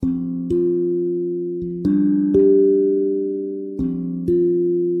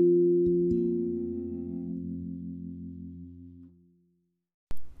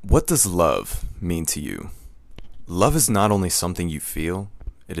What does love mean to you? Love is not only something you feel,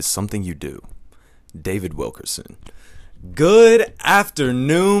 it is something you do. David Wilkerson. Good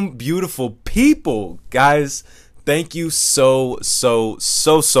afternoon, beautiful people. Guys, thank you so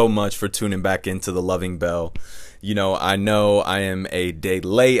much for tuning back into the Loving Bell. I know I am a day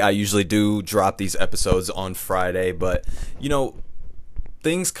late. I usually do drop these episodes on Friday, but,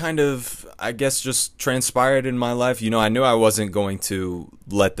 things kind of, I guess, just transpired in my life. I knew I wasn't going to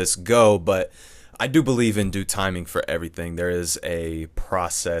let this go, but I do believe in due timing for everything. There is a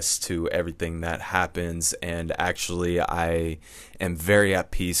process to everything that happens, and actually I am very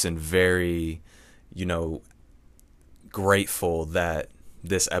at peace and very, grateful that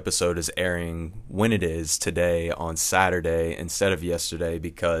this episode is airing when it is today on Saturday instead of yesterday,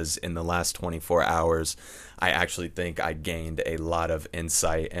 because in the last 24 hours, I actually think I gained a lot of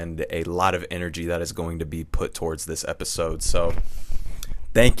insight and a lot of energy that is going to be put towards this episode. So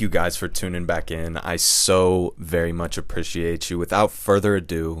thank you guys for tuning back in. I so very much appreciate you. Without further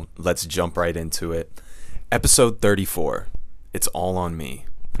ado, let's jump right into it. Episode 34, It's All on Me.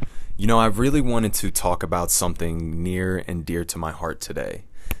 I really wanted to talk about something near and dear to my heart today.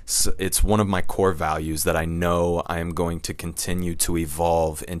 It's one of my core values that I know I am going to continue to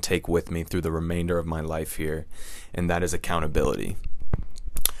evolve and take with me through the remainder of my life here, and that is accountability.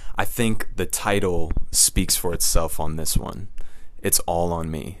 I think the title speaks for itself on this one. It's all on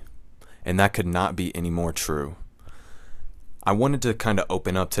me, and that could not be any more true. I wanted to kind of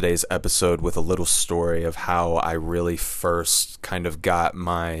open up today's episode with a little story of how I really first kind of got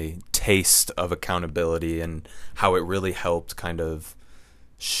my taste of accountability and how it really helped kind of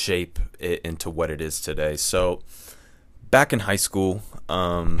shape it into what it is today. So back in high school,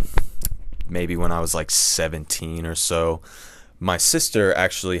 maybe when I was like 17 or so, my sister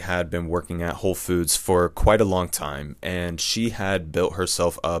actually had been working at Whole Foods for quite a long time, and she had built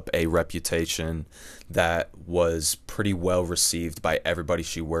herself up a reputation that was pretty well received by everybody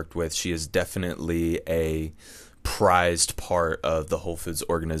she worked with. She is definitely a prized part of the Whole Foods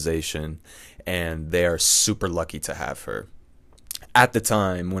organization, and they are super lucky to have her. At the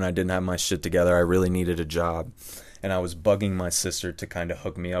time, when I didn't have my shit together, I really needed a job, and I was bugging my sister to kind of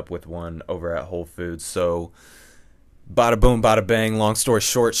hook me up with one over at Whole Foods. So bada boom, bada bang, long story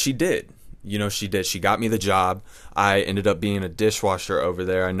short, she did. She did. She got me the job. I ended up being a dishwasher over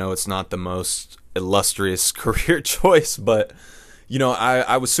there. I know it's not the most illustrious career choice, but,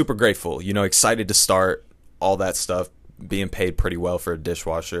 I was super grateful, excited to start, all that stuff, being paid pretty well for a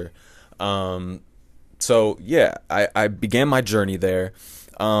dishwasher. So, yeah, I began my journey there.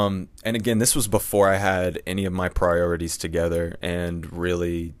 And again, this was before I had any of my priorities together, and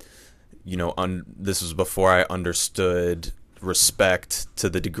really, this was before I understood respect to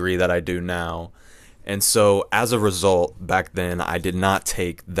the degree that I do now. And so as a result, back then, I did not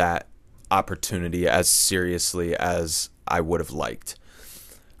take that opportunity as seriously as I would have liked.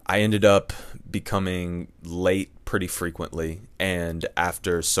 I ended up becoming late pretty frequently, and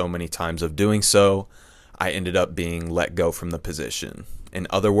after so many times of doing so, I ended up being let go from the position. In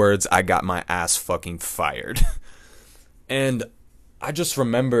other words, I got my ass fucking fired. And I just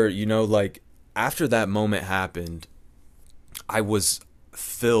remember, after that moment happened, I was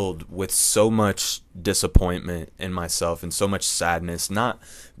filled with so much disappointment in myself and so much sadness, not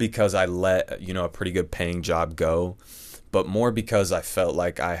because I let, a pretty good paying job go, but more because I felt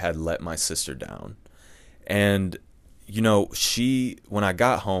like I had let my sister down. And, when I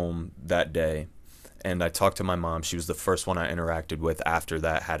got home that day and I talked to my mom, she was the first one I interacted with after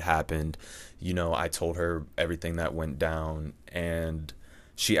that had happened. I told her everything that went down, and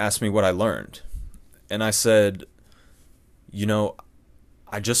she asked me what I learned. And I said,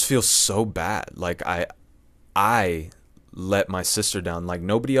 I just feel so bad. Like I let my sister down. Like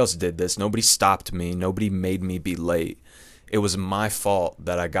nobody else did this. Nobody stopped me. Nobody made me be late. It was my fault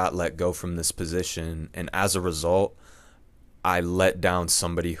that I got let go from this position. And as a result, I let down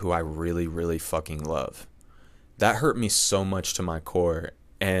somebody who I really, really fucking love. That hurt me so much to my core.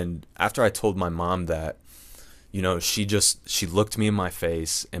 And after I told my mom that, she looked me in my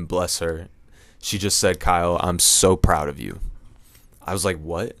face, and bless her, she just said, "Kyle, I'm so proud of you." I was like,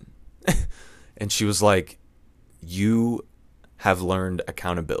 "What?" And she was like, "You have learned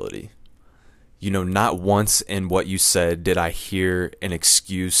accountability. Not once in what you said did I hear an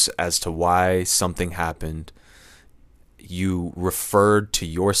excuse as to why something happened. You referred to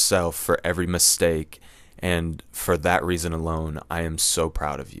yourself for every mistake, and for that reason alone, I am so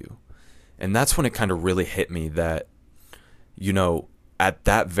proud of you." And that's when it kind of really hit me that, at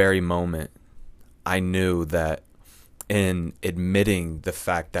that very moment, I knew that in admitting the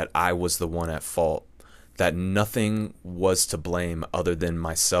fact that I was the one at fault, that nothing was to blame other than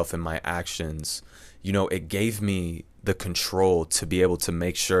myself and my actions, it gave me the control to be able to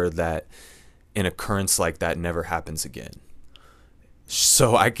make sure that an occurrence like that never happens again.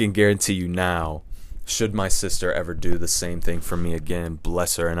 So I can guarantee you now, should my sister ever do the same thing for me again,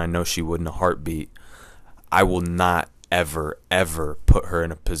 bless her, and I know she would in a heartbeat, I will not ever, ever put her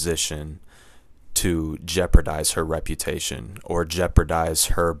in a position to jeopardize her reputation or jeopardize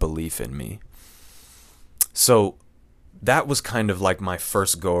her belief in me. So that was kind of like my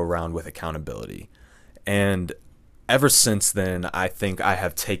first go around with accountability. And ever since then, I think I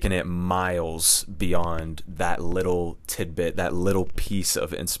have taken it miles beyond that little tidbit, that little piece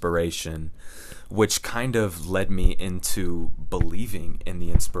of inspiration, which kind of led me into believing in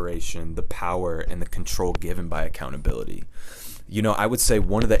the inspiration, the power, and the control given by accountability. I would say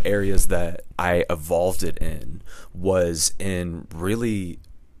one of the areas that I evolved it in was in really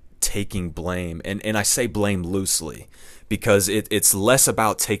taking blame. And I say blame loosely because it's less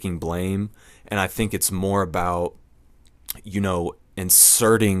about taking blame, and I think it's more about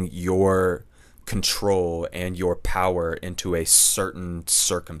inserting your control and your power into a certain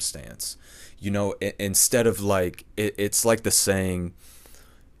circumstance. Instead of it's like the saying,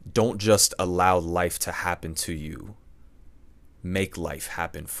 don't just allow life to happen to you, make life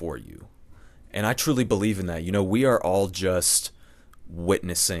happen for you. And I truly believe in that. We are all just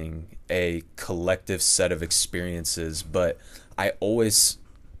witnessing a collective set of experiences, but I always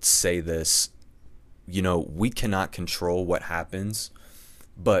say this, we cannot control what happens,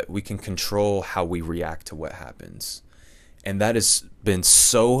 but we can control how we react to what happens. And that has been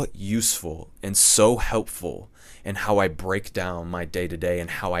so useful and so helpful in how I break down my day-to-day and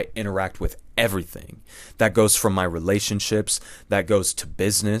how I interact with everything. That goes from my relationships, that goes to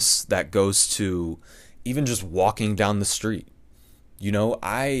business, that goes to even just walking down the street.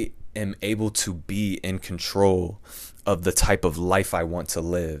 I am able to be in control of the type of life I want to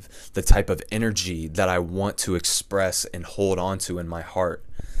live, the type of energy that I want to express and hold on to in my heart.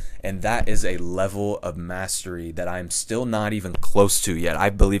 And that is a level of mastery that I'm still not even close to yet. I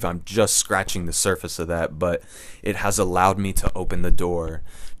believe I'm just scratching the surface of that, but it has allowed me to open the door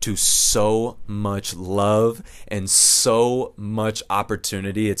to so much love and so much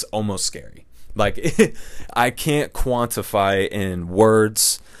opportunity. It's almost scary. I can't quantify in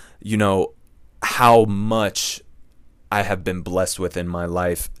words, how much I have been blessed with in my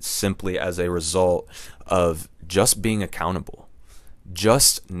life simply as a result of just being accountable.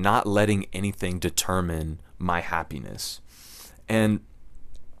 Just not letting anything determine my happiness. And,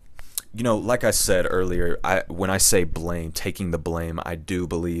 like I said earlier, when I say blame, taking the blame, I do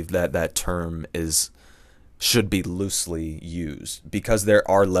believe that term should be loosely used because there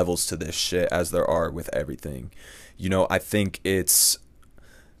are levels to this shit, as there are with everything. I think it's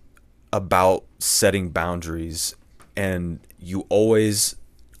about setting boundaries, and you always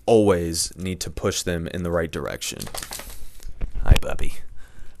need to push them in the right direction. Hi, Bubby.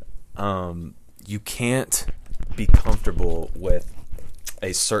 You can't be comfortable with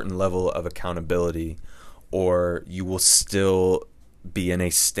a certain level of accountability, or you will still be in a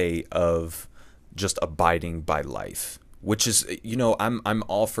state of just abiding by life, which is, I'm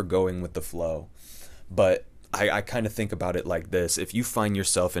all for going with the flow, but I kind of think about it like this. If you find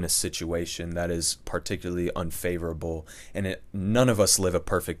yourself in a situation that is particularly unfavorable, and none of us live a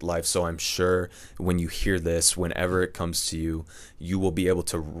perfect life, so I'm sure when you hear this, whenever it comes to you, you will be able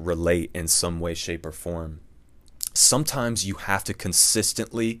to relate in some way, shape, or form. Sometimes you have to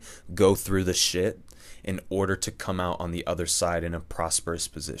consistently go through the shit in order to come out on the other side in a prosperous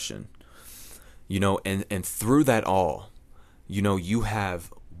position. And through that all, you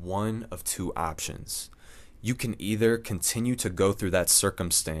have one of two options. You can either continue to go through that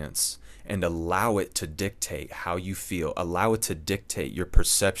circumstance and allow it to dictate how you feel, allow it to dictate your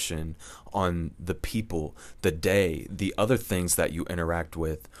perception on the people, the day, the other things that you interact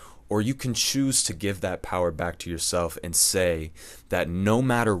with, or you can choose to give that power back to yourself and say that no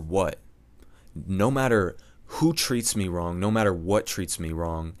matter what, no matter who treats me wrong, no matter what treats me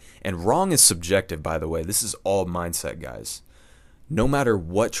wrong, and wrong is subjective, by the way, this is all mindset, guys. No matter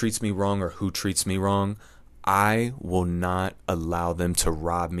what treats me wrong or who treats me wrong, I will not allow them to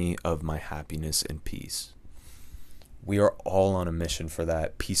rob me of my happiness and peace. We are all on a mission for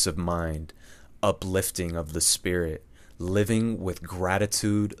that peace of mind, uplifting of the spirit, living with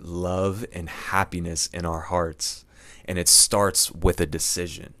gratitude, love, and happiness in our hearts. And it starts with a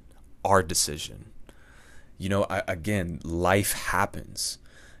decision, our decision. Again, life happens.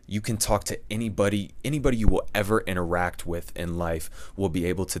 You can talk to anybody you will ever interact with in life will be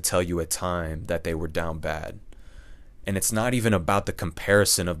able to tell you a time that they were down bad. And it's not even about the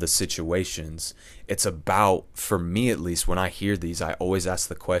comparison of the situations. It's about, for me at least, when I hear these, I always ask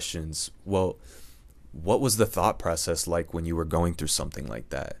the questions, well, what was the thought process like when you were going through something like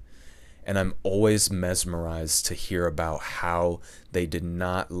that? And I'm always mesmerized to hear about how they did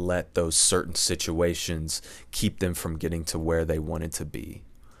not let those certain situations keep them from getting to where they wanted to be.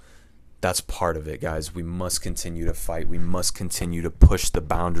 That's part of it, guys. We must continue to fight. We must continue to push the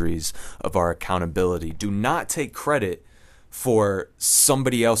boundaries of our accountability. Do not take credit for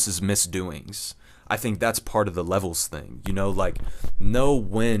somebody else's misdoings. I think that's part of the levels thing. Like, know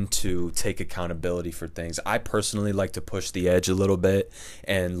when to take accountability for things. I personally like to push the edge a little bit.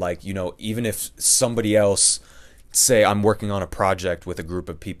 And like, even if somebody else, say I'm working on a project with a group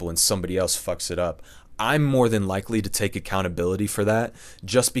of people and somebody else fucks it up, I'm more than likely to take accountability for that,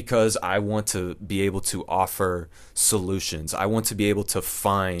 just because I want to be able to offer solutions. I want to be able to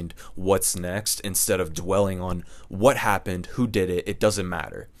find what's next instead of dwelling on what happened, who did it. It doesn't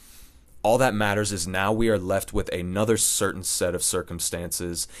matter. All that matters is now we are left with another certain set of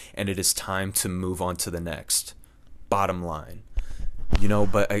circumstances, and it is time to move on to the next. Bottom line.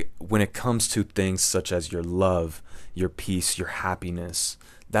 But when it comes to things such as your love, your peace, your happiness,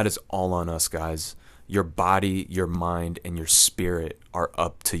 that is all on us, guys. Your body, your mind, and your spirit are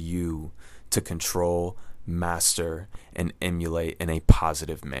up to you to control, master, and emulate in a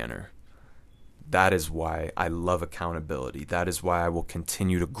positive manner. That is why I love accountability. That is why I will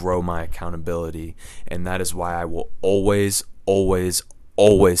continue to grow my accountability. And that is why I will always, always,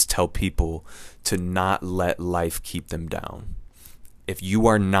 always tell people to not let life keep them down. If you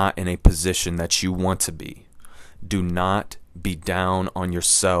are not in a position that you want to be, do not be down on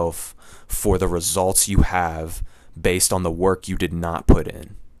yourself for the results you have based on the work you did not put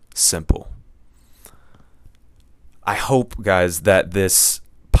in. Simple. I hope, guys, that this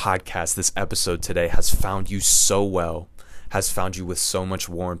podcast, this episode today has found you so well, has found you with so much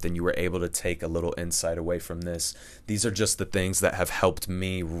warmth, and you were able to take a little insight away from this. These are just the things that have helped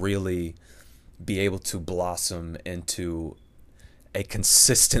me really be able to blossom into a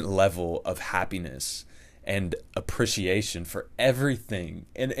consistent level of happiness and appreciation for everything.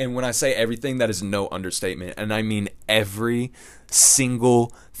 And when I say everything, that is no understatement. And I mean every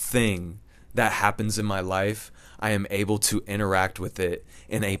single thing that happens in my life, I am able to interact with it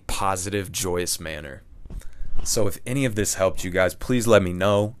in a positive, joyous manner. So if any of this helped you guys, please let me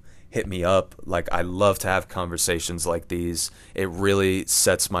know. Hit me up. Like, I love to have conversations like these. It really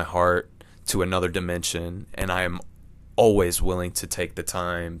sets my heart to another dimension, and I am always willing to take the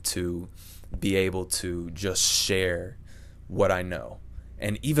time to be able to just share what I know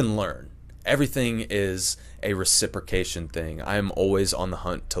and even learn. Everything is a reciprocation thing. I am always on the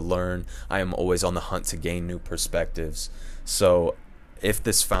hunt to learn. I am always on the hunt to gain new perspectives. So if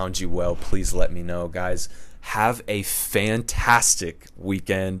this found you well, please let me know, guys. Have a fantastic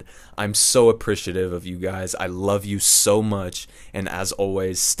weekend. I'm so appreciative of you guys. I love you so much. And as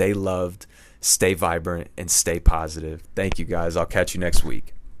always, stay loved, stay vibrant, and stay positive. Thank you, guys. I'll catch you next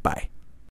week. Bye.